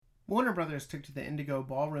Warner Brothers took to the Indigo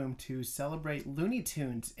Ballroom to celebrate Looney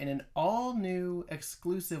Tunes in an all-new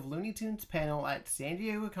exclusive Looney Tunes panel at San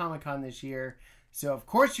Diego Comic-Con this year. So, of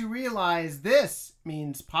course, you realize this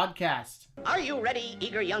means podcast. Are you ready,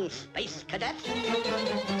 eager young space cadets?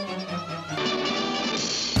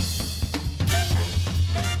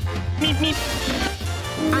 Meep, meep.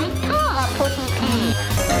 I saw a potent pain.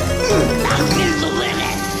 Long is the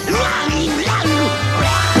limit.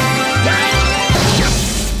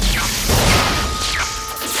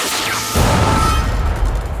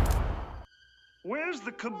 Where's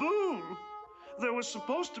the kaboom? There was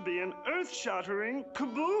supposed to be an earth-shattering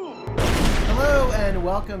kaboom. Hello and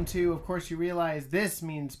welcome to Of Course You Realize This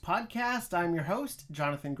Means Podcast. I'm your host,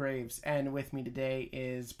 Jonathan Graves, and with me today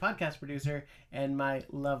is podcast producer and my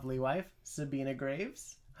lovely wife, Sabina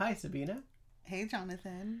Graves. Hi, Sabina. Hey,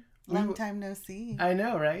 Jonathan. Long time no see. I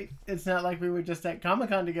know, right? It's not like we were just at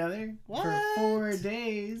Comic-Con together for 4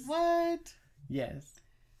 days. What? Yes.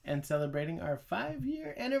 And celebrating our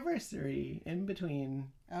 5-year anniversary in between.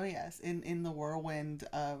 Oh, yes. In the whirlwind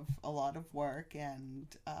of a lot of work and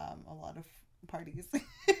a lot of parties.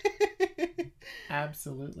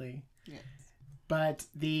 Absolutely. Yes. But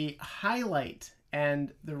the highlight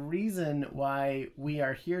and the reason why we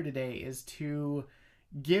are here today is to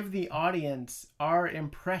give the audience our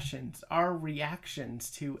impressions, our reactions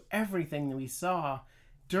to everything that we saw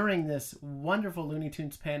during this wonderful Looney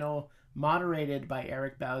Tunes panel moderated by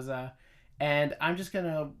Eric Bauza. And I'm just going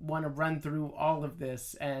to want to run through all of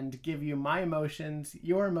this and give you my emotions,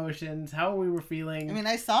 your emotions, how we were feeling. I mean,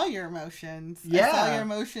 I saw your emotions. Yeah. I saw your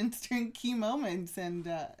emotions during key moments. And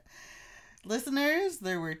listeners,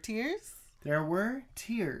 there were tears. There were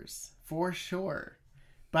tears, for sure.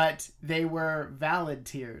 But they were valid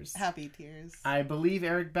tears. Happy tears. I believe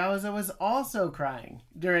Eric Bauza was also crying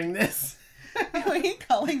during this. Were you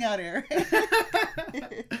calling out Eric?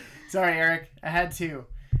 Sorry, Eric. I had to.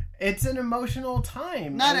 It's an emotional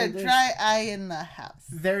time. Not a dry eye in the house.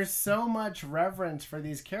 There's so much reverence for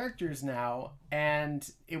these characters now, and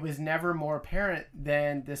it was never more apparent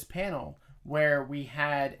than this panel, where we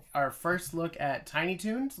had our first look at Tiny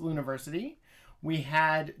Toons, Looniversity. We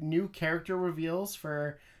had new character reveals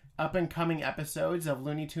for up-and-coming episodes of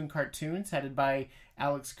Looney Tune cartoons headed by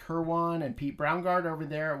Alex Kerwan and Pete Brownguard over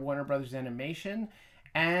there at Warner Brothers Animation.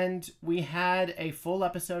 And we had a full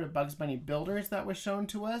episode of Bugs Bunny Builders that was shown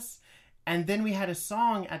to us. And then we had a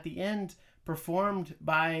song at the end performed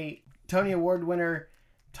by Tony Award winner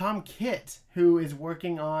Tom Kitt, who is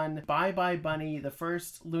working on Bye Bye Bunny, the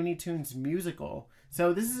first Looney Tunes musical.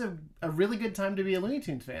 So this is a really good time to be a Looney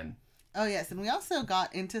Tunes fan. Oh, yes. And we also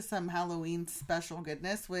got into some Halloween special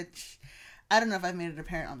goodness, which I don't know if I've made it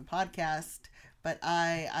apparent on the podcast, but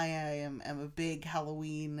I am a big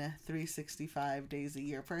Halloween 365 days a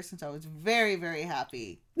year person. So I was very, very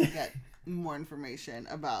happy to get more information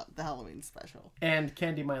about the Halloween special. And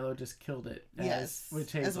Candy Milo just killed it. Yes. As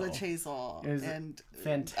Witch Hazel. As Witch Hazel. It was and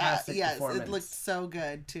fantastic performance. Yes, it looked so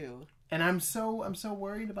good too. And I'm so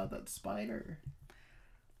worried about that spider.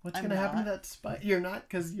 What's going to happen to that spider? You're not,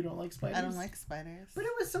 because you don't like spiders? I don't like spiders. But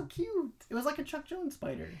it was so cute. It was like a Chuck Jones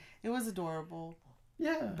spider. It was adorable.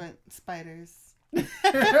 Yeah. But spiders.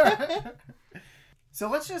 So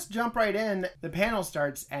let's just jump right in. The panel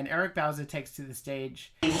starts, and Eric Bauza takes to the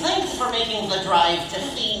stage. Thanks for making the drive to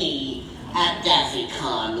see me at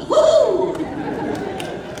DaffyCon. Woo!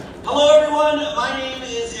 Hello, everyone. My name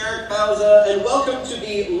is Eric Bauza, and welcome to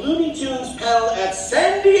the Looney Tunes panel at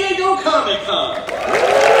San Diego Comic-Con.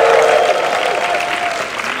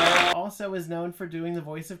 Also is known for doing the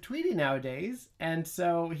voice of Tweety nowadays, and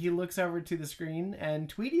so he looks over to the screen and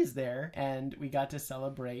Tweety's there, and we got to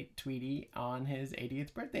celebrate Tweety on his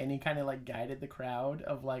 80th birthday, and he kind of like guided the crowd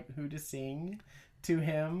of like who to sing to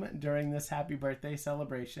him during this happy birthday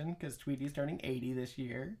celebration, because Tweety's turning 80 this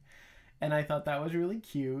year, and I thought that was really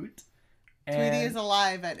cute. And Tweety is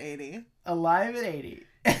alive at 80. Alive at 80.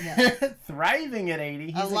 Yeah. Thriving at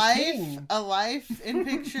 80. He's a king. A life in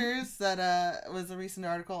pictures that was a recent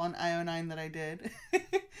article on IO9 that I did.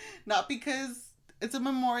 Not because it's a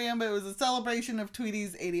memoriam, but it was a celebration of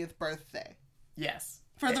Tweety's 80th birthday. Yes.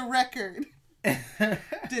 For the record.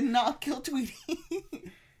 Did not kill Tweety.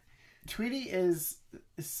 Tweety is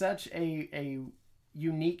such a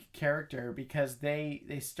unique character because they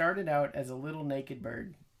started out as a little naked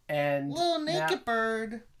bird. And little naked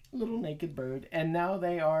bird. And now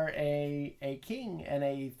they are a king and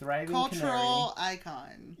a thriving cultural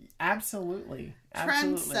icon. Absolutely.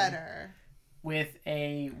 Trendsetter. With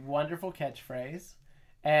a wonderful catchphrase.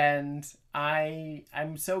 And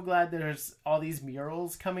I'm so glad there's all these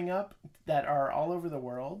murals coming up that are all over the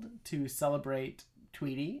world to celebrate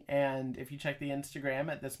Tweety, and if you check the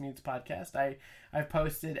Instagram at This Mutes Podcast, I've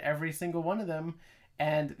posted every single one of them,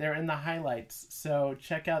 and they're in the highlights. So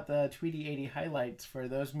check out the Tweety 80 highlights for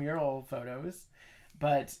those mural photos.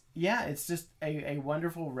 But yeah, it's just a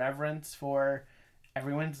wonderful reverence for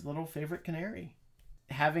everyone's little favorite canary.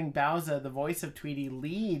 Having Bowser, the voice of Tweety,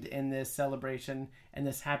 lead in this celebration and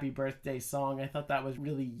this happy birthday song, I thought that was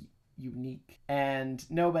really unique. And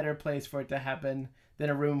no better place for it to happen than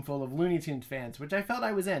a room full of Looney Tunes fans, which I felt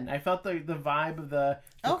I was in. I felt the vibe of the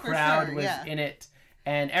crowd was in it,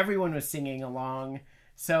 and everyone was singing along.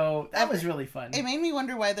 So that was really fun. It made me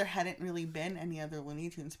wonder why there hadn't really been any other Looney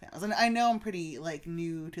Tunes panels. And I know I'm pretty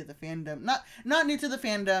new to the fandom. Not new to the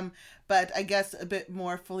fandom, but I guess a bit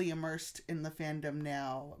more fully immersed in the fandom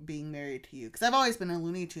now, being married to you. Because I've always been a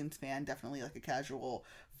Looney Tunes fan, definitely a casual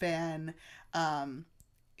fan,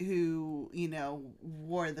 who,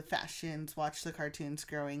 wore the fashions, watched the cartoons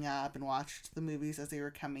growing up, and watched the movies as they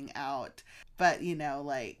were coming out. But,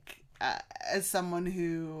 as someone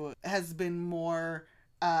who has been more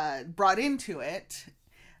brought into it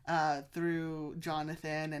through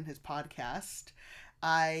Jonathan and his podcast,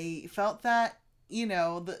 I felt that,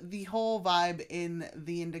 the whole vibe in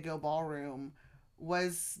the Indigo Ballroom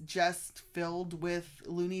was just filled with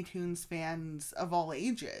Looney Tunes fans of all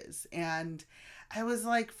ages. And I was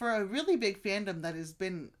like, for a really big fandom that has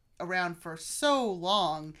been around for so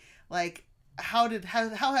long, how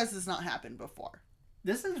has this not happened before?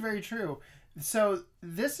 This is very true. So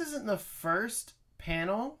this isn't the first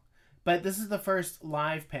panel, but this is the first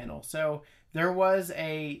live panel. So there was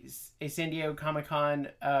a San Diego Comic-Con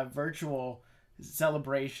virtual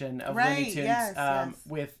celebration of Looney Tunes yes.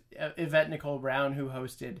 with Yvette Nicole Brown, who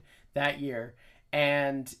hosted that year.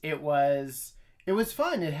 And it was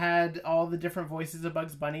fun. It had all the different voices of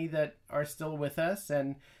Bugs Bunny that are still with us.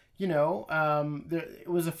 And, it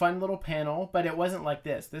was a fun little panel, but it wasn't like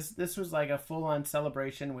this. This was like a full-on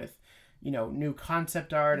celebration with, new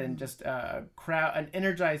concept art and just an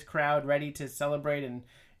energized crowd ready to celebrate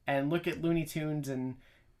and look at Looney Tunes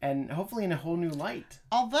and hopefully in a whole new light.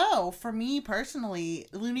 Although, for me personally,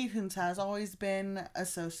 Looney Tunes has always been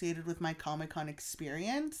associated with my Comic-Con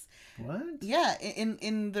experience. What? Yeah,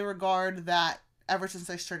 in the regard that ever since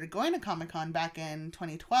I started going to Comic-Con back in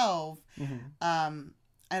 2012,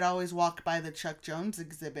 I'd always walk by the Chuck Jones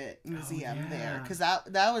exhibit museum there, because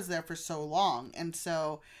that was there for so long. And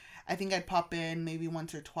so I think I'd pop in maybe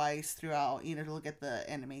once or twice throughout, to look at the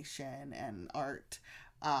animation and art.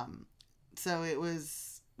 So it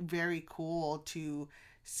was very cool to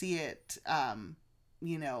see it,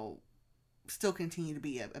 still continue to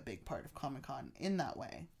be a big part of Comic-Con in that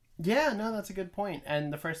way. Yeah, no, that's a good point.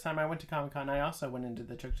 And the first time I went to Comic-Con, I also went into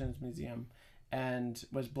the Chuck Jones Museum and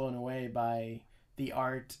was blown away by the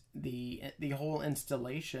art, the whole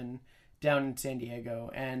installation down in San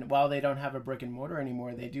Diego. And while they don't have a brick and mortar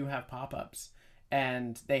anymore, they do have pop-ups.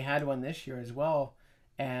 And they had one this year as well.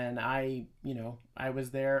 And I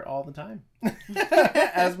was there all the time,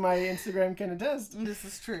 as my Instagram can attest. This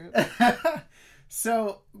is true.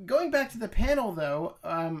 So going back to the panel, though,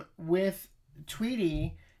 with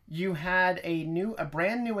Tweety, you had a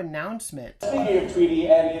brand new announcement. Speaking of Tweety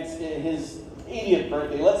and it's his 80th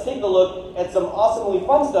birthday, let's take a look at some awesomely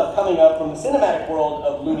fun stuff coming up from the cinematic world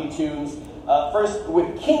of Looney Tunes. First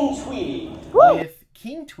with King Tweety. With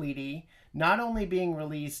King Tweety not only being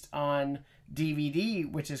released on DVD,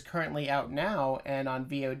 which is currently out now, and on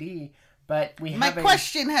VOD, but we have My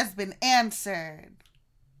question has been answered.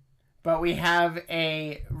 But we have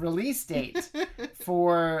a release date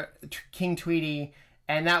for King Tweety,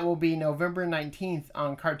 and that will be November 19th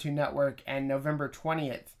on Cartoon Network and November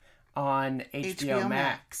 20th on HBO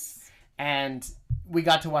Max. And we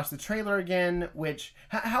got to watch the trailer again, which...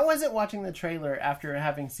 How was it watching the trailer after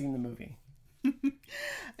having seen the movie?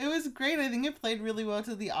 It was great. I think it played really well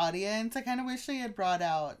to the audience. I kind of wish they had brought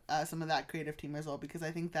out some of that creative team as well, because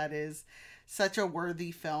I think that is such a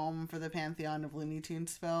worthy film for the pantheon of Looney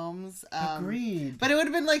Tunes films. Agreed. But it would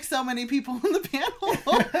have been like so many people on the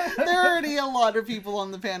panel. There are already a lot of people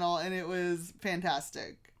on the panel, and it was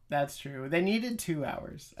fantastic. That's true. They needed 2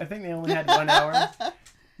 hours. I think they only had 1 hour.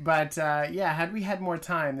 But yeah, had we had more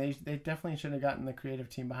time, they definitely should have gotten the creative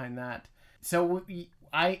team behind that. So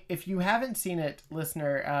if you haven't seen it,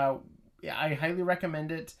 listener, I highly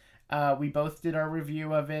recommend it. We both did our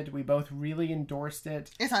review of it. We both really endorsed it.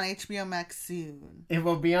 It's on HBO Max soon. It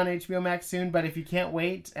will be on HBO Max soon, but if you can't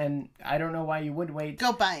wait, and I don't know why you would wait,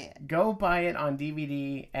 go buy it. Go buy it on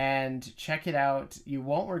DVD and check it out. You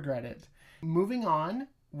won't regret it. Moving on,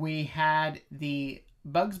 we had the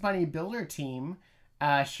Bugs Bunny Builder team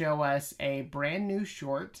show us a brand new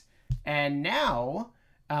short, and now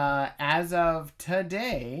As of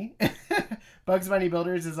today, Bugs Bunny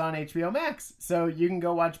Builders is on HBO Max. So you can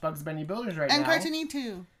go watch Bugs Bunny Builders right And now. Cartoony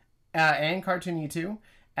too. And Cartoony too.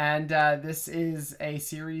 And this is a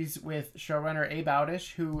series with showrunner Abe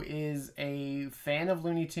Audish, who is a fan of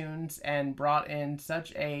Looney Tunes and brought in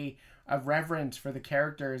such a reverence for the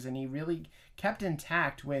characters. And he really kept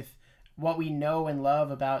intact with what we know and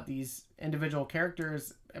love about these individual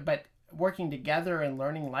characters, but working together and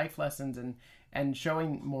learning life lessons and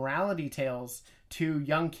showing morality tales to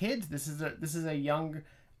young kids. This is a young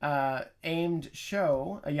aimed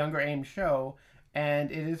show, a younger aimed show,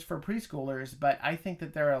 and it is for preschoolers. But I think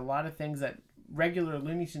that there are a lot of things that regular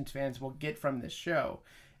Looney Tunes fans will get from this show,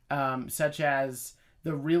 such as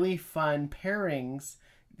the really fun pairings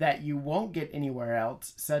that you won't get anywhere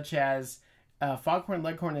else, such as Foghorn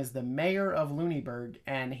Leghorn is the mayor of Looneyburg,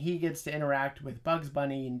 and he gets to interact with Bugs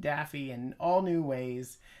Bunny and Daffy in all new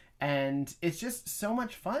ways, and it's just so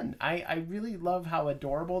much fun. I really love how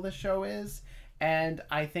adorable the show is, and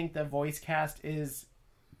I think the voice cast is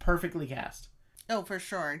perfectly cast. Oh, for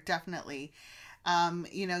sure. Definitely.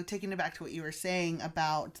 Taking it back to what you were saying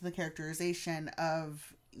about the characterization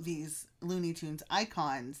of these Looney Tunes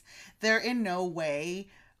icons, they're in no way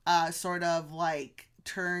sort of like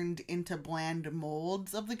turned into bland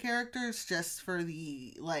molds of the characters just for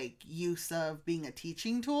the like use of being a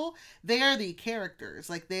teaching tool. They are the characters.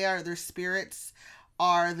 Like their spirits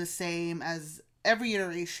are the same as every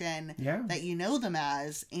iteration that you know them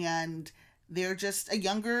as, and they're just a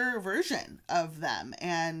younger version of them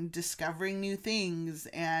and discovering new things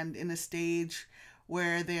and in a stage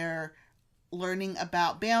where they're learning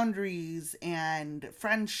about boundaries and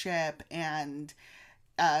friendship and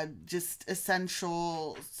just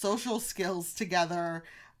essential social skills together,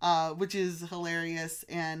 which is hilarious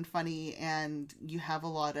and funny. And you have a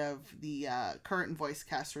lot of the current voice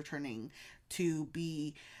cast returning to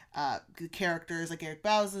be characters. Like Eric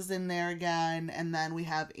Bauza's in there again, and then we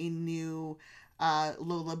have a new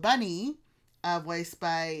Lola Bunny, voiced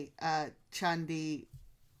by Chandi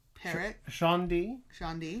Parak. Chandi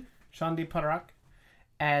Parak.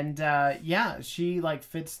 And she like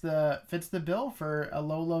fits the bill for a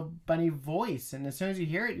Lola Bunny voice. And as soon as you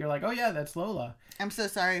hear it, you're like, oh yeah, that's Lola. I'm so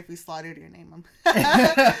sorry if we slaughtered your name.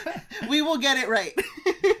 We will get it right.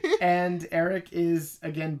 And Eric is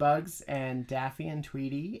again Bugs, and Daffy and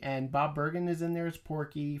Tweety, and Bob Bergen is in there as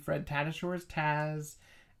Porky. Fred Tatasciore is Taz.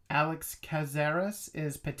 Alex Cazares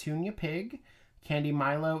is Petunia Pig. Candy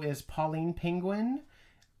Milo is Pauline Penguin.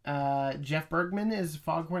 Jeff Bergman is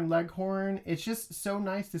Foghorn Leghorn. It's just so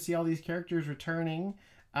nice to see all these characters returning.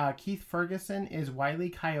 Keith Ferguson is Wile E.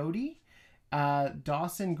 Coyote.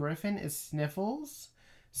 Dawson Griffin is Sniffles.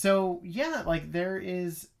 So yeah, like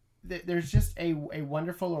there's just a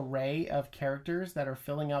wonderful array of characters that are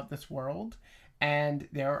filling out this world, and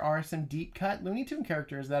there are some deep cut Looney Tune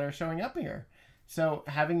characters that are showing up here. So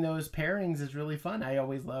having those pairings is really fun. I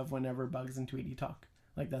always love whenever Bugs and Tweety talk.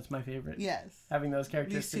 Like, that's my favorite. Yes. Having those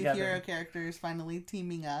characters These two together. hero characters finally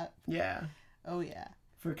teaming up. Yeah. Oh, yeah.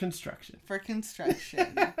 For construction.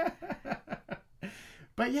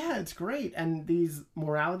 But yeah, it's great. And these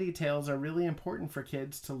morality tales are really important for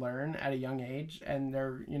kids to learn at a young age. And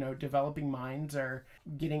their, developing minds are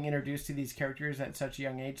getting introduced to these characters at such a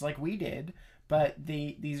young age, like we did. But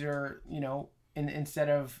these are, instead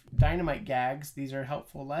of dynamite gags, these are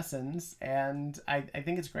helpful lessons. And I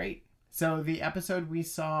think it's great. So the episode we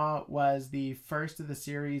saw was the first of the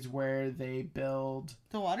series where they build...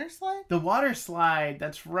 The water slide? The water slide,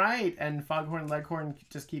 that's right. And Foghorn Leghorn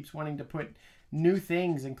just keeps wanting to put new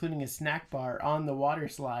things, including a snack bar, on the water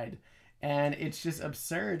slide. And it's just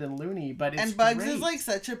absurd and loony, but it's And Bugs great. is like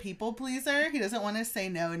such a people pleaser. He doesn't want to say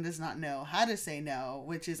no and does not know how to say no,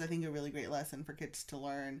 which is, I think, a really great lesson for kids to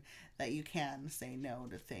learn, that you can say no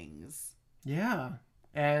to things. Yeah.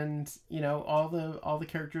 And, all the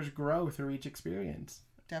characters grow through each experience.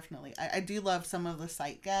 Definitely. I do love some of the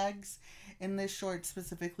sight gags in this short,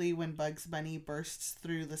 specifically when Bugs Bunny bursts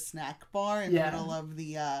through the snack bar in the middle of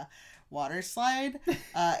the water slide.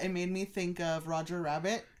 It made me think of Roger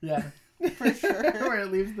Rabbit. Yeah. For sure. Where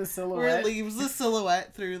it leaves the silhouette. Where it leaves the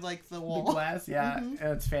silhouette through, like, the wall. The glass, yeah. Mm-hmm.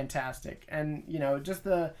 It's fantastic. And, just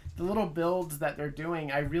the little builds that they're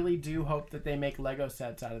doing, I really do hope that they make Lego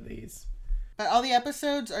sets out of these. But all the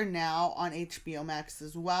episodes are now on HBO Max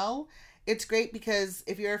as well. It's great because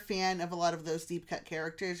if you're a fan of a lot of those deep cut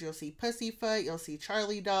characters, you'll see Pussyfoot, you'll see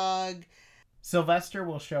Charlie Dog. Sylvester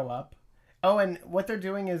will show up. Oh, and what they're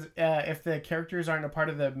doing is, if the characters aren't a part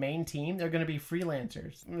of the main team, they're going to be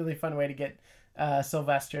freelancers. Really fun way to get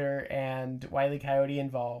Sylvester and Wile E. Coyote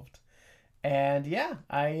involved. And yeah,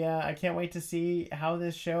 I can't wait to see how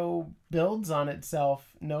this show builds on itself.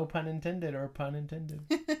 No pun intended or pun intended.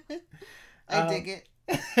 I dig it.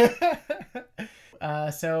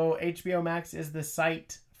 So HBO Max is the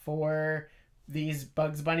site for these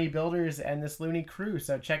Bugs Bunny builders and this Looney crew,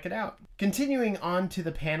 so check it out. Continuing on to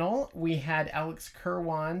the panel, we had Alex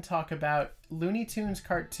Kerwan talk about Looney Tunes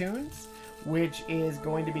cartoons, which is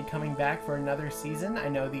going to be coming back for another season. I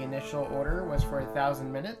know the initial order was for 1,000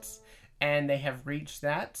 minutes, and they have reached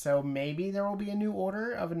that, so maybe there will be a new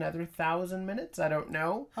order of another 1,000 minutes. I don't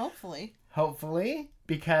know. Hopefully,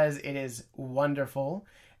 because it is wonderful.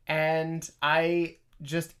 And I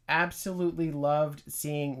just absolutely loved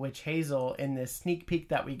seeing Witch Hazel in this sneak peek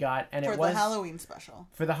that we got. And for it was the Halloween special.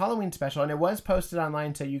 For the Halloween special. And it was posted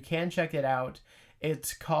online, so you can check it out.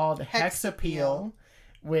 It's called Hex Appeal,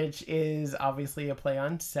 which is obviously a play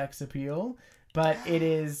on sex appeal. But it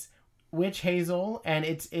is Witch Hazel, and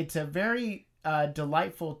it's a very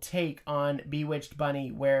delightful take on Bewitched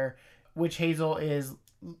Bunny, where Witch Hazel is,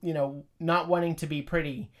 you know, not wanting to be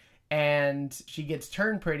pretty, and she gets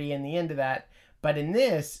turned pretty in the end of that. But in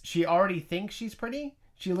this, she already thinks she's pretty.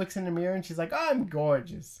 She looks in the mirror and she's like, oh, I'm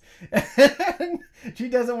gorgeous. And she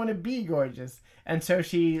doesn't want to be gorgeous. And so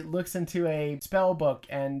she looks into a spell book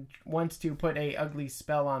and wants to put a ugly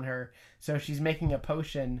spell on her. So she's making a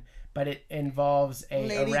potion, but it involves a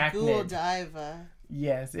Lady arachnid. Godiva.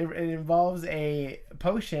 Yes, it involves a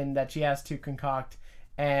potion that she has to concoct.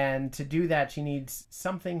 And to do that, she needs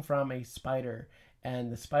something from a spider.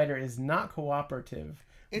 And the spider is not cooperative.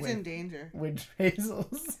 It's in danger. With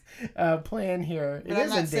Hazel's plan here. But I'm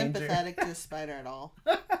not sympathetic to a spider at all.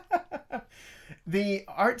 The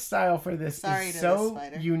art style for this is so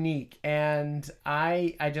unique. And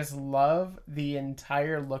I just love the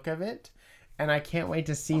entire look of it. And I can't wait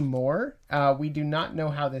to see more. We do not know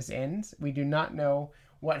how this ends. We do not know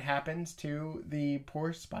what happens to the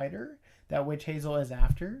poor spider that Witch Hazel is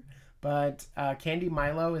after. But Candy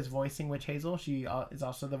Milo is voicing Witch Hazel. She is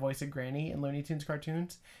also the voice of Granny in Looney Tunes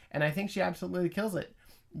cartoons. And I think she absolutely kills it.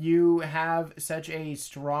 You have such a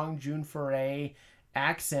strong June Foray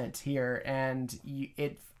accent here. And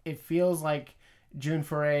it feels like June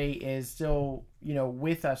Foray is still, you know,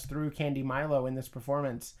 with us through Candy Milo in this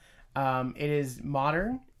performance. It is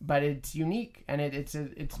modern, but it's unique. And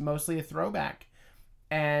it's mostly a throwback.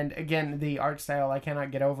 And again, the art style, I cannot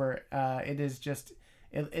get over. It is just...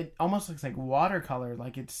 It almost looks like watercolor.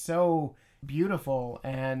 Like, it's so beautiful,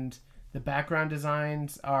 and the background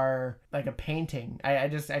designs are like a painting. I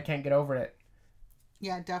can't get over it.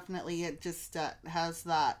 Yeah, definitely. It just has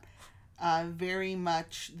that very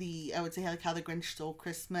much I would say, like how the Grinch Stole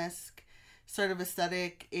Christmas sort of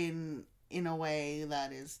aesthetic in a way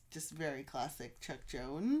that is just very classic Chuck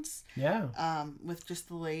Jones. Yeah. With just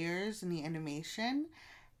the layers and the animation,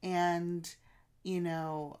 and you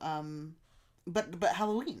know, but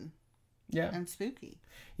Halloween. Yeah. And spooky.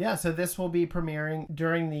 Yeah, so this will be premiering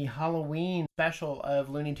during the Halloween special of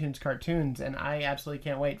Looney Tunes cartoons, and I absolutely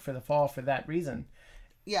can't wait for the fall for that reason.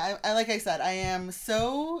 Yeah, I like I said, I am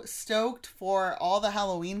so stoked for all the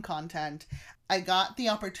Halloween content. I got the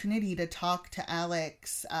opportunity to talk to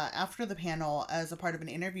Alex after the panel as a part of an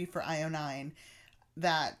interview for IO9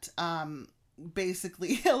 that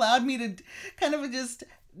basically allowed me to kind of just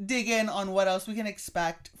dig in on what else we can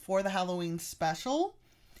expect for the Halloween special.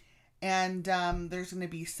 And there's going to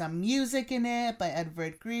be some music in it by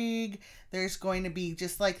Edvard Grieg. There's going to be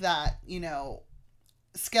just like that, you know,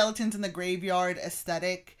 skeletons in the graveyard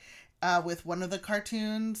aesthetic with one of the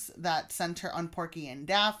cartoons that center on Porky and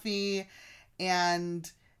Daffy. And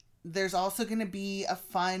there's also going to be a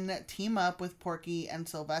fun team up with Porky and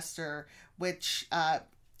Sylvester, which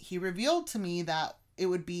he revealed to me that it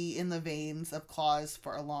would be in the veins of Claws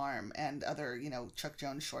for Alarm and other, you know, Chuck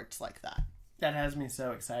Jones shorts like that. That has me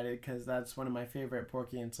so excited because that's one of my favorite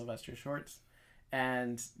Porky and Sylvester shorts.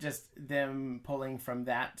 And just them pulling from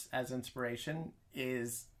that as inspiration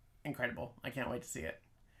is incredible. I can't wait to see it.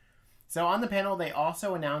 So on the panel, they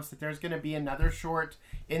also announced that there's going to be another short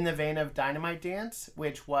in the vein of Dynamite Dance,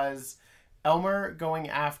 which was Elmer going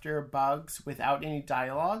after Bugs without any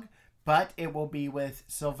dialogue, but it will be with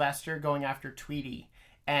Sylvester going after Tweety.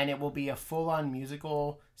 And it will be a full-on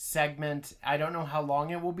musical segment. I don't know how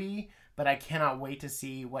long it will be, but I cannot wait to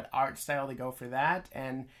see what art style they go for that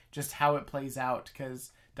and just how it plays out,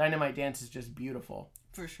 because Dynamite Dance is just beautiful.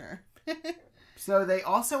 For sure. So they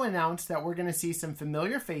also announced that we're going to see some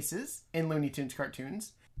familiar faces in Looney Tunes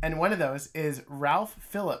cartoons. And one of those is Ralph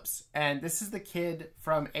Phillips. And this is the kid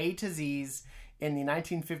from A to Z's in the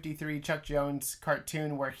 1953 Chuck Jones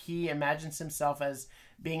cartoon where he imagines himself as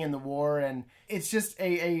being in the war, and it's just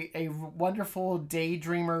a wonderful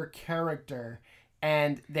daydreamer character.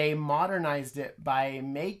 And they modernized it by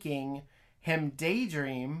making him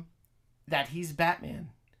daydream that he's Batman.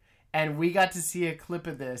 And we got to see a clip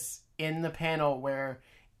of this in the panel where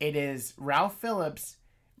it is Ralph Phillips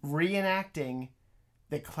reenacting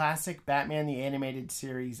the classic Batman the Animated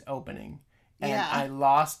Series opening. And I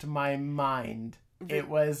lost my mind. It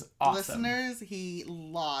was awesome. Listeners, he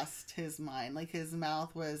lost his mind. Like, his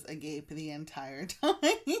mouth was agape the entire time.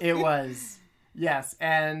 It was. Yes.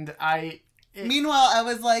 And meanwhile, I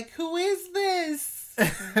was like, who is this?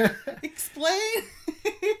 Explain.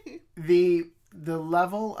 The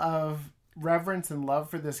level of reverence and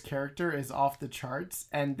love for this character is off the charts,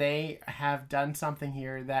 and they have done something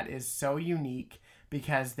here that is so unique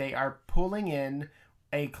because they are pulling in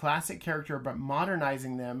a classic character but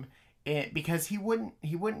modernizing them, because he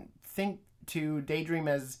wouldn't think to daydream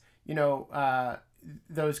as, you know,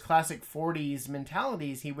 those classic 40s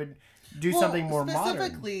mentalities. He would do something more modern.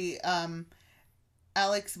 Specifically,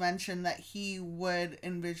 Alex mentioned that he would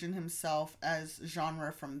envision himself as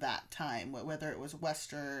genre from that time, whether it was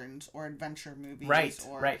westerns or adventure movies.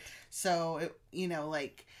 Right. So, you know,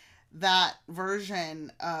 like, that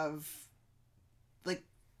version of, like,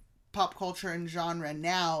 pop culture and genre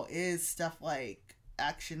now is stuff like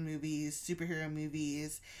action movies, superhero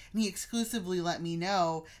movies. And he exclusively let me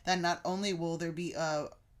know that not only will there be a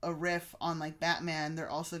riff on, like, Batman, they're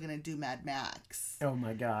also going to do Mad Max. Oh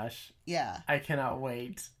my gosh. Yeah. I cannot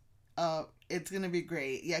wait. It's going to be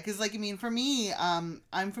great. Yeah, because, like, I mean, for me,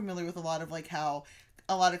 I'm familiar with a lot of, like, how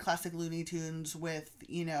a lot of classic Looney Tunes with,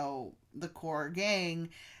 you know, the core gang,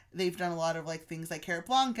 they've done a lot of, like, things like Carrot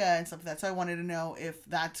Blanca and stuff like that. So I wanted to know if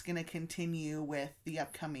that's going to continue with the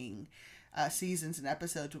upcoming seasons and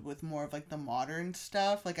episodes with more of, like, the modern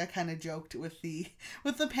stuff. Like, I kind of joked with the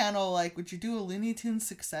panel, like, would you do a Looney Tunes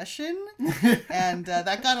Succession? And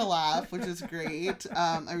that got a laugh, which is great.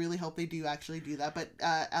 I really hope they do actually do that. But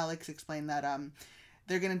Alex explained that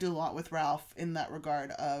they're going to do a lot with Ralph in that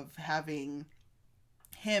regard of having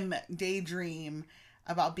him daydream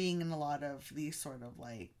about being in a lot of these sort of,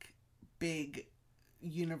 like, big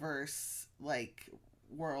universe, like,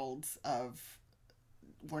 worlds of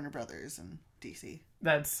Warner Brothers and DC.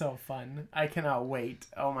 That's so fun. I cannot wait.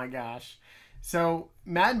 Oh my gosh. So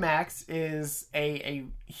Mad Max is a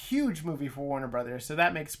huge movie for Warner Brothers, so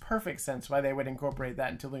that makes perfect sense why they would incorporate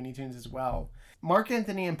that into Looney Tunes as well. Mark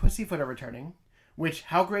Anthony and Pussyfoot are returning, which,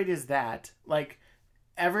 how great is that? Like,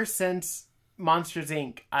 ever since Monsters,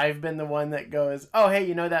 Inc., I've been the one that goes, oh, hey,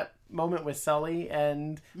 you know that moment with Sully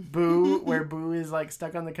and Boo, where Boo is, like,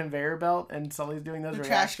 stuck on the conveyor belt and Sully's doing those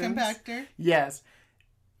reactions? Trash compactor? Yes.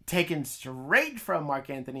 Taken straight from Mark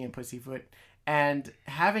Anthony and Pussyfoot, and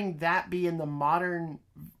having that be in the modern,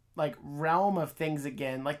 like, realm of things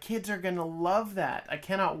again. Like, kids are gonna love that. I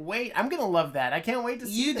cannot wait. I'm gonna love that. I can't wait to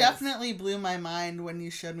see You this. Definitely blew my mind when you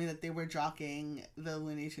showed me that they were jockeying the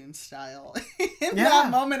Looney Tunes style. In that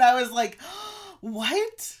moment, I was like,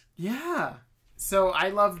 what? Yeah. So I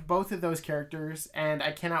love both of those characters, and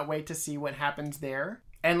I cannot wait to see what happens there.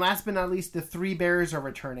 And last but not least, the three bears are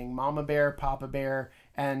returning. Mama Bear, Papa Bear,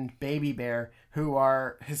 and Baby Bear, who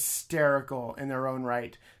are hysterical in their own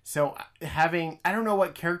right. So I don't know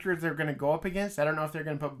what characters they're going to go up against. I don't know if they're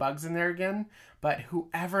going to put Bugs in there again. But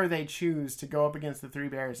whoever they choose to go up against the three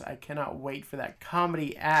bears, I cannot wait for that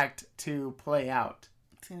comedy act to play out.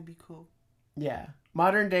 It's going to be cool. Yeah.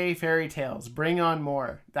 Modern day fairy tales. Bring on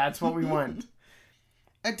more. That's what we want.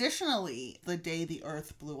 Additionally, the day the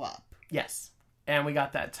Earth blew up. Yes. And we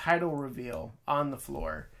got that title reveal on the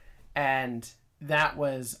floor. And that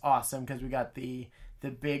was awesome because we got the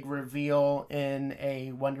big reveal in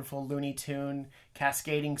a wonderful Looney Tune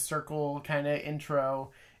cascading circle kind of intro.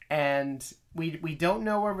 And we don't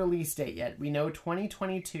know a release date yet. We know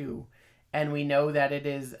 2022. And we know that it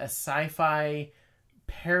is a sci-fi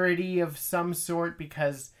parody of some sort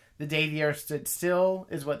because The Day the Earth Stood Still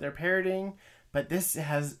is what they're parodying. But this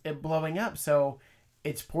has it blowing up. So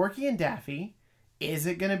it's Porky and Daffy. Is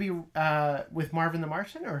it going to be with Marvin the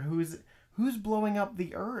Martian, or who's blowing up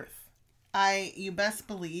the Earth? You best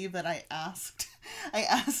believe that I asked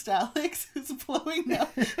Alex who's blowing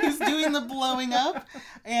up, who's doing the blowing up,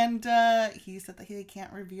 and he said that he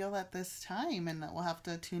can't reveal at this time, and that we'll have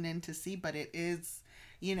to tune in to see. But it is,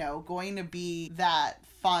 going to be that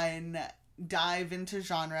fun dive into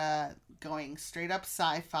genre, going straight up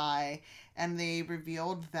sci-fi. And they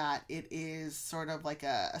revealed that it is sort of like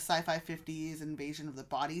a sci-fi 50s invasion of the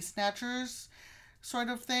body snatchers sort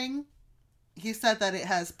of thing. He said that it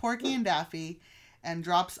has Porky and Daffy. and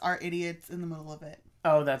drops our idiots in the middle of it.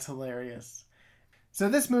 Oh, that's hilarious. So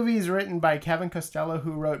this movie is written by Kevin Costello,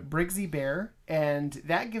 who wrote Brigsy Bear, and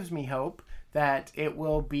that gives me hope that it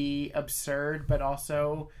will be absurd, but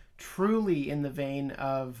also truly in the vein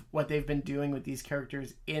of what they've been doing with these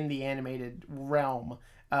characters in the animated realm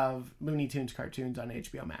of Looney Tunes cartoons on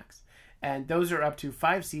HBO Max. And those are up to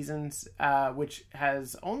 5 seasons, which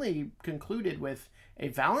has only concluded with a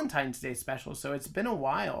Valentine's Day special. So it's been a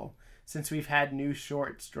while since we've had new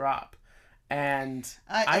shorts drop. And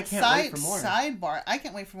I can't wait for more. Sidebar, I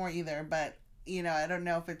can't wait for more either, but, I don't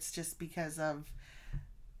know if it's just because of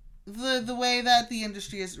the way that the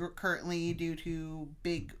industry is currently due to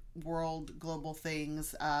big world global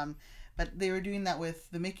things. But they were doing that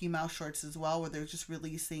with the Mickey Mouse shorts as well, where they're just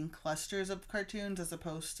releasing clusters of cartoons as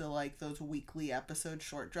opposed to like those weekly episode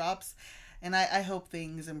short drops. And I hope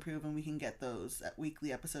things improve and we can get those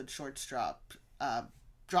weekly episode shorts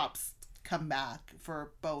drops come back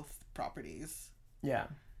for both properties. Yeah.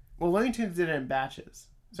 Well, Looney Tunes did it in batches.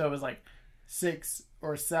 So it was like 6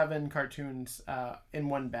 or 7 cartoons in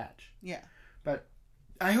one batch. Yeah. But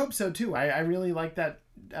I hope so too. I really like that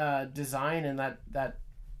design and that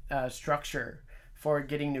structure for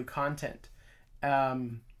getting new content.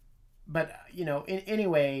 But, in any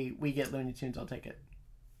way we get Looney Tunes, I'll take it.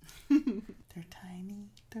 They're tiny,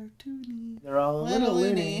 they're toony. They're all a little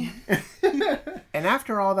loony. And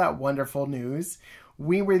after all that wonderful news,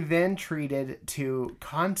 we were then treated to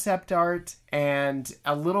concept art and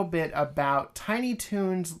a little bit about Tiny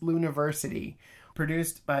Toons Looniversity,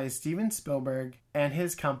 produced by Steven Spielberg and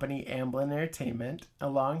his company Amblin Entertainment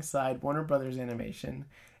alongside Warner Brothers Animation.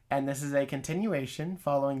 And this is a continuation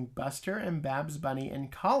following Buster and Babs Bunny in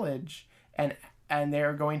college, and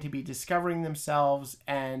they're going to be discovering themselves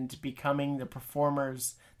and becoming the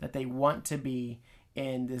performers that they want to be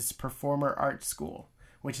in this performer art school,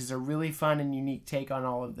 which is a really fun and unique take on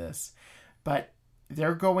all of this. But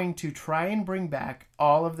they're going to try and bring back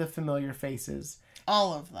all of the familiar faces.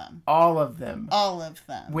 All of them. All of them. All of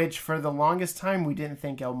them. Which for the longest time we didn't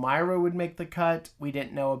think Elmira would make the cut. We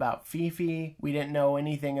didn't know about Fifi. We didn't know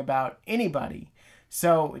anything about anybody.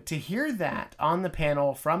 So to hear that on the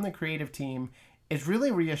panel from the creative team is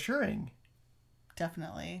really reassuring.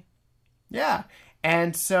 Definitely. Yeah.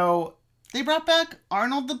 And so they brought back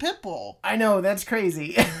Arnold the Pitbull. I know, that's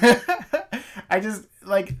crazy. I just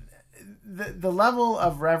like the level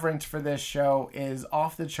of reverence for this show is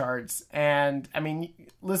off the charts. And I mean,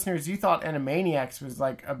 listeners, you thought Animaniacs was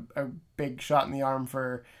like a big shot in the arm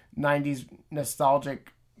for 90s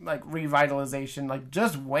nostalgic like revitalization. Like,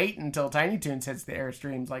 just wait until Tiny Toons hits the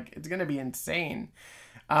Airstreams. Like, it's gonna be insane.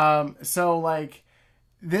 So like,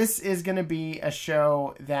 this is going to be a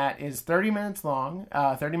show that is 30 minutes long,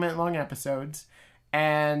 30-minute long episodes.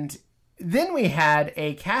 And then we had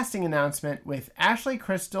a casting announcement with Ashley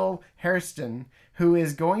Crystal Hairston, who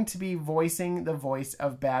is going to be voicing the voice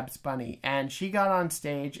of Babs Bunny. And she got on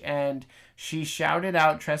stage and she shouted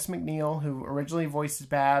out Tress MacNeille, who originally voices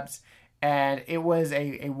Babs. And it was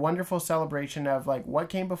a wonderful celebration of like what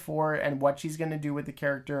came before and what she's going to do with the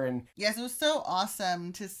character. And yes, it was so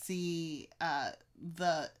awesome to see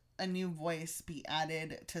a new voice be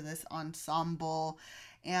added to this ensemble.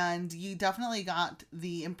 And you definitely got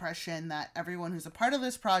the impression that everyone who's a part of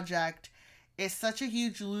this project is such a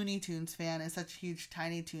huge Looney Tunes fan and such a huge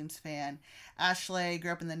Tiny Toons fan. Ashley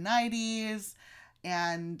grew up in the 90s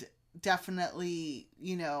and definitely,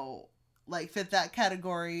 like fit that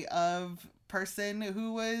category of person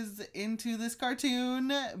who was into this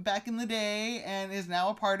cartoon back in the day and is now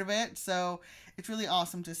a part of it. So it's really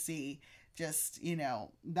awesome to see just,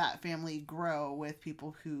 that family grow with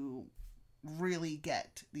people who really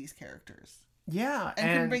get these characters. Yeah.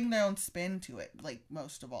 And can bring their own spin to it, like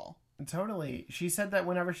most of all. Totally. She said that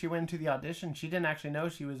whenever she went to the audition, she didn't actually know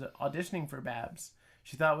she was auditioning for Babs.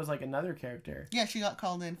 She thought it was like another character. Yeah, she got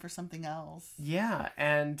called in for something else. Yeah,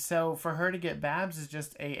 and so for her to get Babs is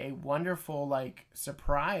just a wonderful, like,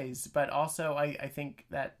 surprise. But also, I think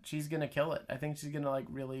that she's going to kill it. I think she's going to, like,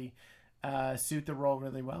 really suit the role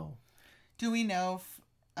really well. Do we know if,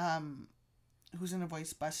 who's going to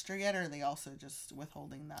voice Buster yet, or are they also just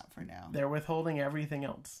withholding that for now? They're withholding everything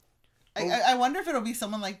else. I wonder if it'll be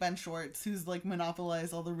someone like Ben Schwartz, who's like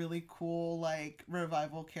monopolized all the really cool like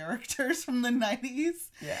revival characters from the 90s.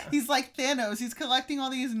 Yeah. He's like Thanos. He's collecting all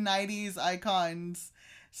these 90s icons.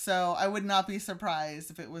 So I would not be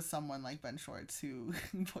surprised if it was someone like Ben Schwartz who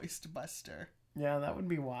voiced Buster. Yeah, that would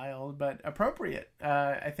be wild, but appropriate.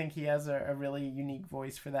 I think he has a really unique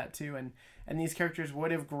voice for that too. And these characters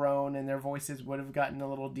would have grown and their voices would have gotten a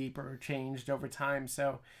little deeper or changed over time.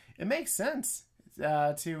 So it makes sense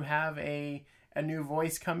to have a new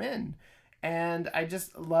voice come in. And I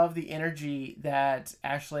just love the energy that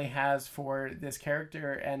Ashley has for this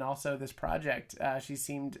character and also this project. She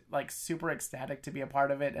seemed like super ecstatic to be a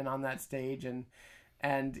part of it and on that stage.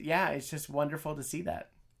 And yeah, it's just wonderful to see that.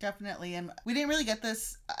 Definitely. And we didn't really get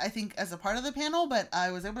this, I think, as a part of the panel, but I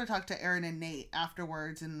was able to talk to Aaron and Nate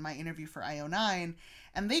afterwards in my interview for IO9,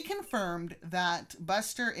 and they confirmed that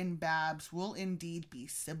Buster and Babs will indeed be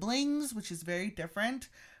siblings, which is very different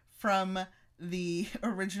from the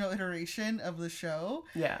original iteration of the show.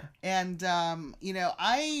 Yeah. And, you know,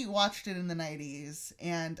 I watched it in the 90s,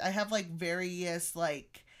 and I have, like, various,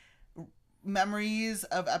 like, memories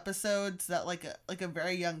of episodes that like a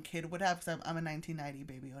very young kid would have, because I'm a 1990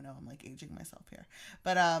 baby. Oh no, I'm like aging myself here.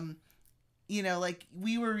 But you know, like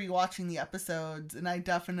we were rewatching the episodes, and I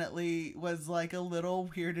definitely was like a little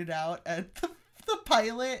weirded out at the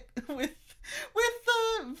pilot with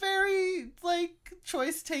the very like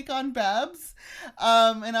choice take on Babs,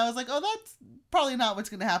 and I was like, oh, that's probably not what's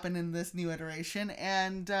going to happen in this new iteration.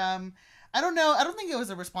 And I don't know. I don't think it was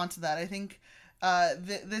a response to that. I think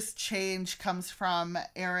this change comes from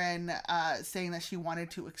Erin saying that she wanted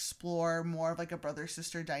to explore more of like a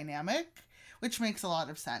brother-sister dynamic, which makes a lot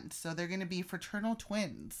of sense. So they're going to be fraternal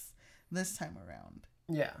twins this time around.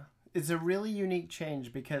 Yeah. It's a really unique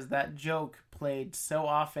change because that joke played so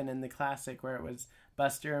often in the classic where it was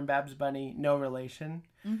Buster and Babs Bunny, no relation.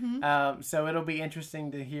 Mm-hmm. So it'll be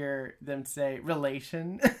interesting to hear them say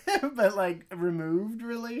relation, but like removed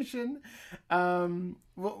relation.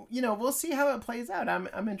 Well, you know, we'll see how it plays out.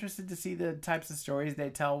 I'm interested to see the types of stories they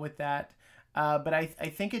tell with that. But I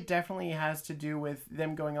think it definitely has to do with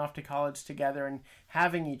them going off to college together and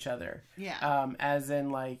having each other. Yeah. As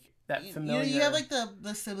in like that familiar. You have like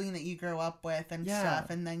the sibling that you grow up with and stuff,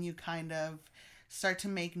 and then you kind of start to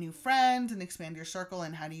make new friends and expand your circle,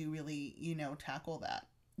 and how do you really, you know, tackle that?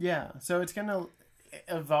 Yeah, so it's going to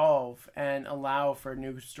evolve and allow for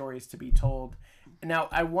new stories to be told. Now,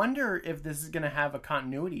 I wonder if this is going to have a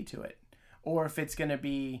continuity to it, or if it's going to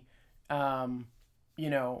be, you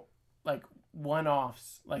know, like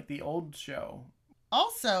one-offs, like the old show.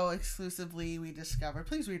 Also, exclusively, we discovered,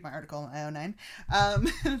 please read my article on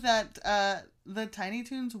IO9, that the Tiny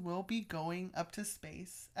Toons will be going up to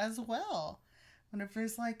space as well. I wonder if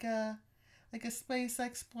there's like a space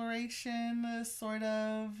exploration sort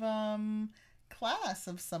of class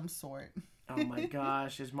of some sort. Oh my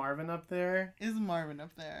gosh, is Marvin up there? Is Marvin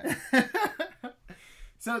up there?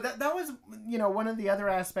 So that was, you know, one of the other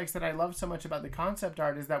aspects that I love so much about the concept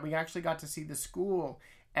art is that we actually got to see the school,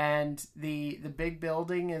 and the big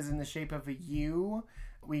building is in the shape of a U.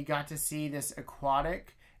 We got to see this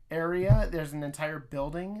aquatic area. There's an entire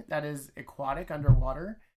building that is aquatic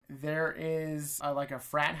underwater. There is like a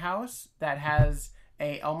frat house that has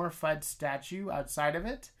a Elmer Fudd statue outside of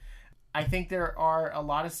it. I think there are a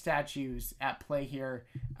lot of statues at play here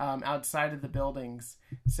outside of the buildings.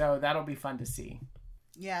 So that'll be fun to see.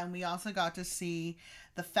 Yeah, and we also got to see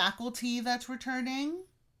the faculty that's returning.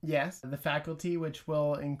 Yes, the faculty, which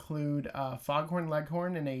will include Foghorn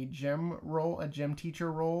Leghorn in a gym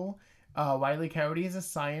teacher role. Wile E. Coyote is a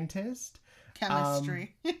scientist.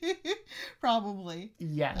 Chemistry, probably.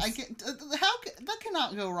 Yes. That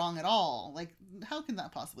cannot go wrong at all. Like, how can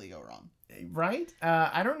that possibly go wrong? Right?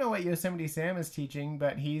 I don't know what Yosemite Sam is teaching,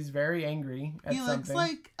 but he's very angry at something. He looks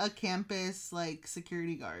like a campus like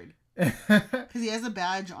security guard because he has a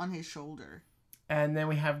badge on his shoulder. And then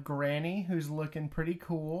we have Granny, who's looking pretty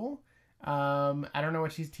cool. I don't know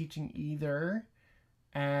what she's teaching either.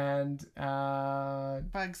 And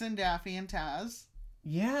Bugs and Daffy and Taz.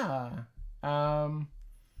 Yeah.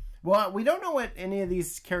 Well, we don't know what any of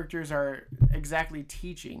these characters are exactly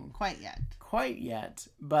teaching. Quite yet.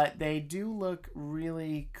 But they do look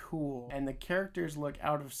really cool. And the characters look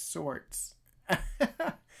out of sorts.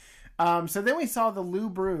 So then we saw the Lou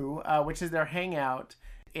Brew, which is their hangout.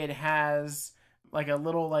 It has like a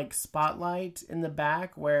little like spotlight in the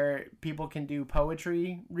back where people can do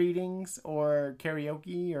poetry readings or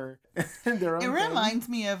karaoke or their own thing. Reminds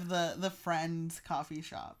me of the Friends coffee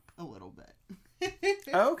shop a little bit.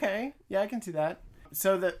 Okay. Yeah, I can see that.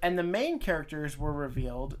 So the main characters were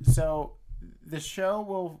revealed. So the show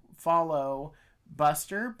will follow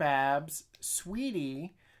Buster, Babs,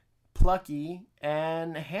 Sweetie, Plucky,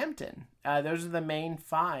 and Hampton. Those are the main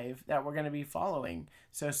 5 that we're going to be following.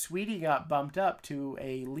 So Sweetie got bumped up to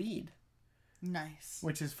a lead. Nice.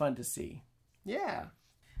 Which is fun to see. Yeah.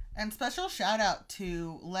 And special shout out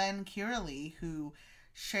to Len Kiraly, who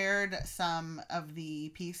shared some of the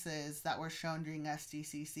pieces that were shown during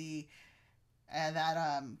SDCC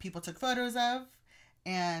that people took photos of.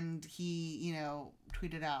 And he, you know,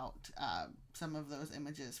 tweeted out some of those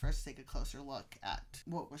images for us to take a closer look at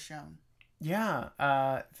what was shown.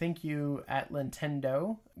 Yeah, thank you at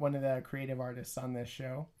Nintendo, one of the creative artists on this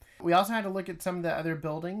show. We also had to look at some of the other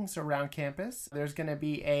buildings around campus. There's going to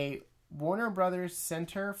be a Warner Brothers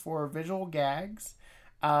Center for Visual Gags.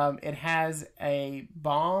 It has a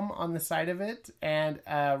bomb on the side of it and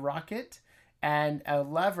a rocket and a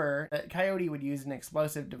lever that Coyote would use an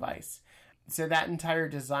explosive device. So that entire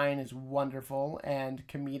design is wonderful and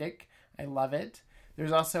comedic. I love it.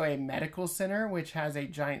 There's also a medical center, which has a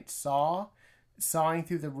giant saw sawing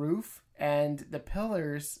through the roof, and the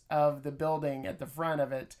pillars of the building at the front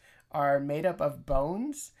of it are made up of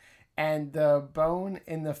bones, and the bone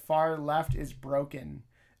in the far left is broken.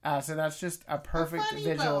 So that's just a perfect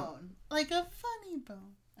visual. Bone. Like a funny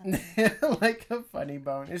bone. Like a funny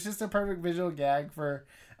bone. It's just a perfect visual gag for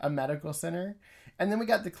a medical center. And then we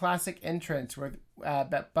got the classic entrance with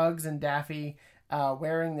Bugs and Daffy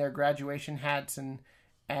wearing their graduation hats and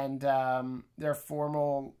their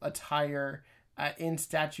formal attire in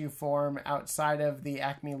statue form outside of the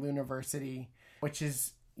Acme Luniversity, which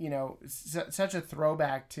is, such a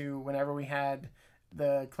throwback to whenever we had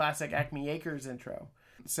the classic Acme Acres intro.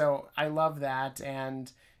 So I love that.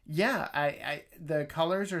 And yeah, I the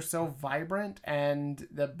colors are so vibrant and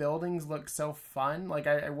the buildings look so fun. Like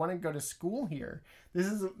I want to go to school here. This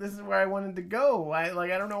is where I wanted to go. I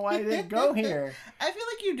don't know why I didn't go here. I feel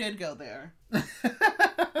like you did go there.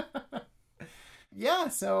 Yeah,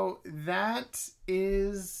 so that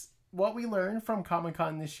is what we learned from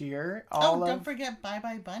Comic-Con this year. Don't forget Bye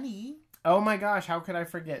Bye Bunny. Oh my gosh, how could I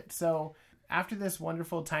forget? So after this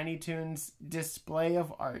wonderful Tiny Toons display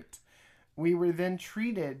of art, we were then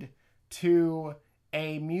treated to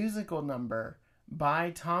a musical number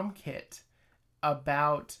by Tom Kitt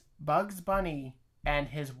about Bugs Bunny and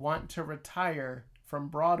his want to retire from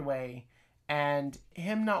Broadway and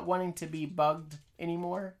him not wanting to be bugged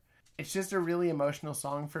anymore. It's just a really emotional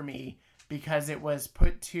song for me because it was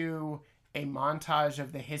put to a montage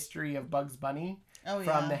of the history of Bugs Bunny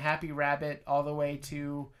from the Happy Rabbit all the way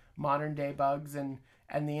to modern day Bugs, and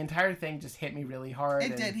the entire thing just hit me really hard.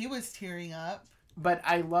 It did. He was tearing up. But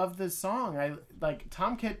I love the song.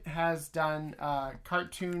 Tom Kitt has done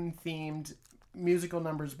cartoon themed musical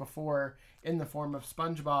numbers before in the form of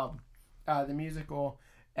SpongeBob, the musical,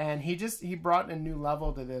 and he brought a new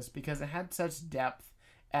level to this because it had such depth.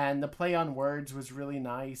 And the play on words was really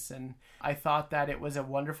nice. And I thought that it was a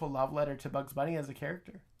wonderful love letter to Bugs Bunny as a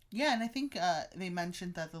character. Yeah, and I think they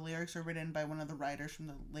mentioned that the lyrics are written by one of the writers from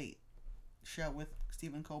the Late Show with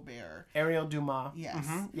Stephen Colbert. Ariel Dumas. Yes.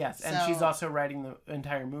 Mm-hmm. Yes, and she's also writing the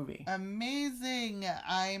entire movie. Amazing.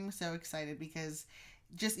 I'm so excited because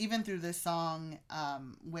just even through this song,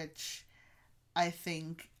 which I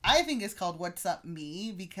think is called What's Up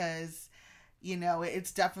Me, because,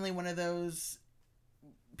 it's definitely one of those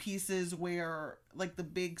pieces where like the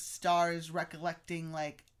big stars recollecting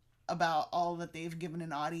like about all that they've given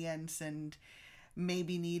an audience and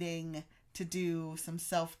maybe needing to do some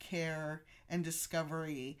self-care and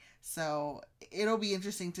discovery. So it'll be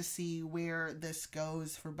interesting to see where this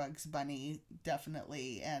goes for Bugs Bunny,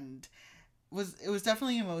 definitely. And it was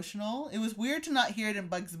definitely emotional. It was weird to not hear it in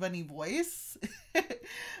Bugs Bunny voice.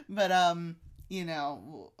 But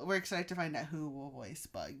we're excited to find out who will voice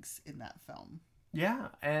Bugs in that film. Yeah,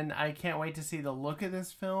 and I can't wait to see the look of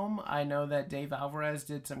this film. I know that Dave Alvarez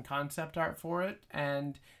did some concept art for it,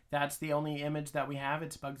 and that's the only image that we have.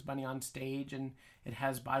 It's Bugs Bunny on stage, and it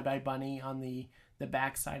has Bye Bye Bunny on the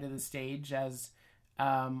back side of the stage as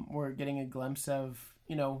we're getting a glimpse of,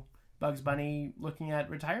 Bugs Bunny looking at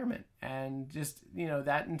retirement. And just,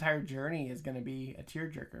 that entire journey is going to be a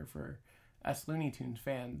tearjerker for us Looney Tunes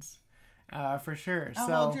fans, for sure.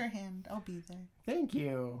 I'll hold your hand. I'll be there. Thank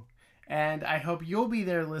you. And I hope you'll be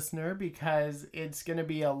there, listener, because it's going to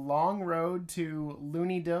be a long road to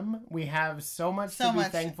Looney-dom. We have so much to be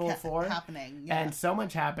thankful for. Happening. Yeah. And so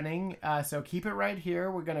much happening. So keep it right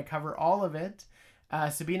here. We're going to cover all of it.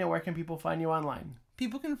 Sabina, where can people find you online?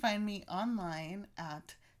 People can find me online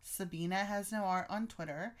at Sabina Has No Art on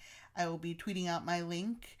Twitter. I will be tweeting out my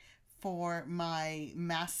link for my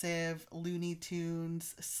massive Looney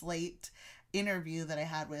Tunes slate interview that I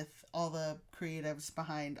had with all the creatives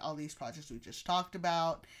behind all these projects we just talked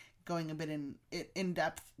about, going a bit in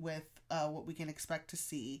depth with what we can expect to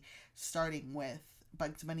see, starting with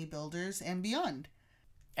Bugs Bunny Builders and beyond.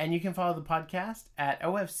 And you can follow the podcast at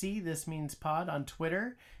OFC This Means Pod on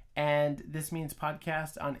Twitter and This Means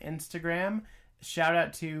Podcast on Instagram. Shout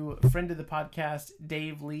out to friend of the podcast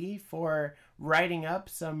Dave Lee for writing up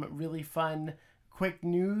some really fun quick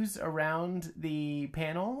news around the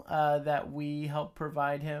panel that we helped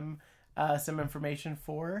provide him some information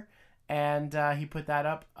for. and he put that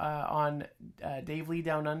up on Dave Lee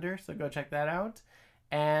Down Under, so go check that out.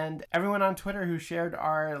 And everyone on Twitter who shared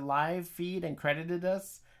our live feed and credited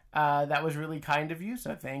us, that was really kind of you,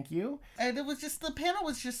 so thank you. And it was just, the panel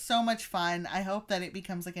was just so much fun. I hope that it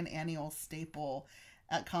becomes like an annual staple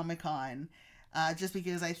at Comic-Con, just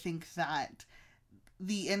because I think that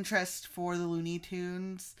the interest for the Looney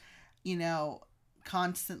Tunes, you know,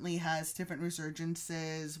 constantly has different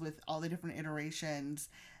resurgences with all the different iterations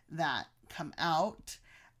that come out.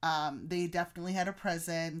 They definitely had a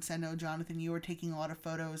presence. I know, Jonathan, you were taking a lot of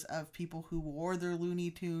photos of people who wore their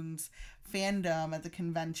Looney Tunes fandom at the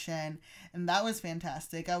convention, and that was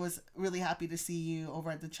fantastic. I was really happy to see you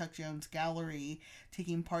over at the Chuck Jones Gallery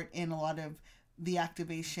taking part in a lot of the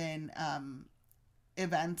activation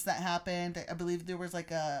events that happened. I believe there was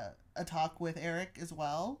like a talk with Eric as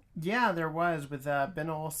well. Yeah, there was, with Ben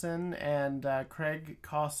Olsen and Craig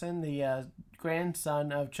Cawson, the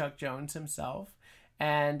grandson of Chuck Jones himself.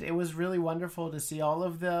 And it was really wonderful to see all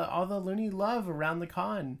the Looney love around the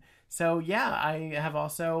con. So yeah, I have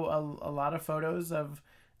also a lot of photos of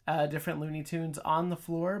different Looney Tunes on the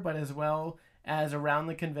floor, but as well as around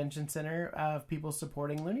the convention center of people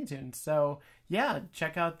supporting Looney Tunes. So yeah,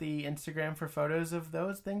 check out the Instagram for photos of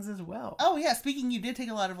those things as well. Oh yeah, speaking, you did take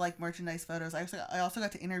a lot of like merchandise photos. I also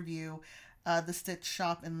got to interview the Stitch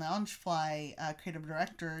Shop and Loungefly creative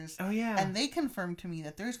directors. Oh yeah, and they confirmed to me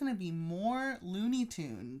that there's going to be more Looney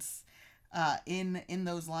Tunes in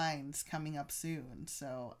those lines coming up soon.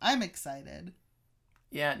 So I'm excited.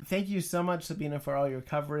 Yeah, thank you so much, Sabina, for all your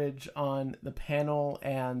coverage on the panel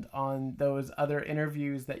and on those other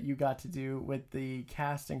interviews that you got to do with the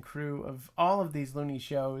cast and crew of all of these Looney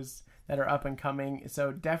shows that are up and coming.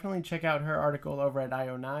 So definitely check out her article over at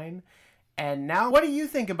IO9. And now, what do you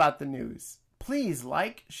think about the news? Please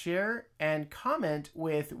like, share, and comment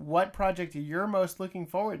with what project you're most looking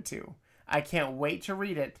forward to. I can't wait to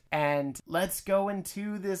read it. And let's go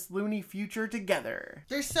into this Looney future together.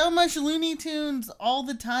 There's so much Looney Tunes all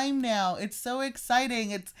the time now. It's so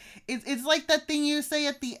exciting. It's like that thing you say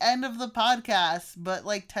at the end of the podcast, but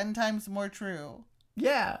like 10 times more true.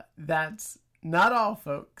 Yeah, that's not all,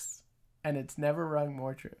 folks. And it's never rung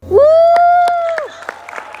more true. Woo!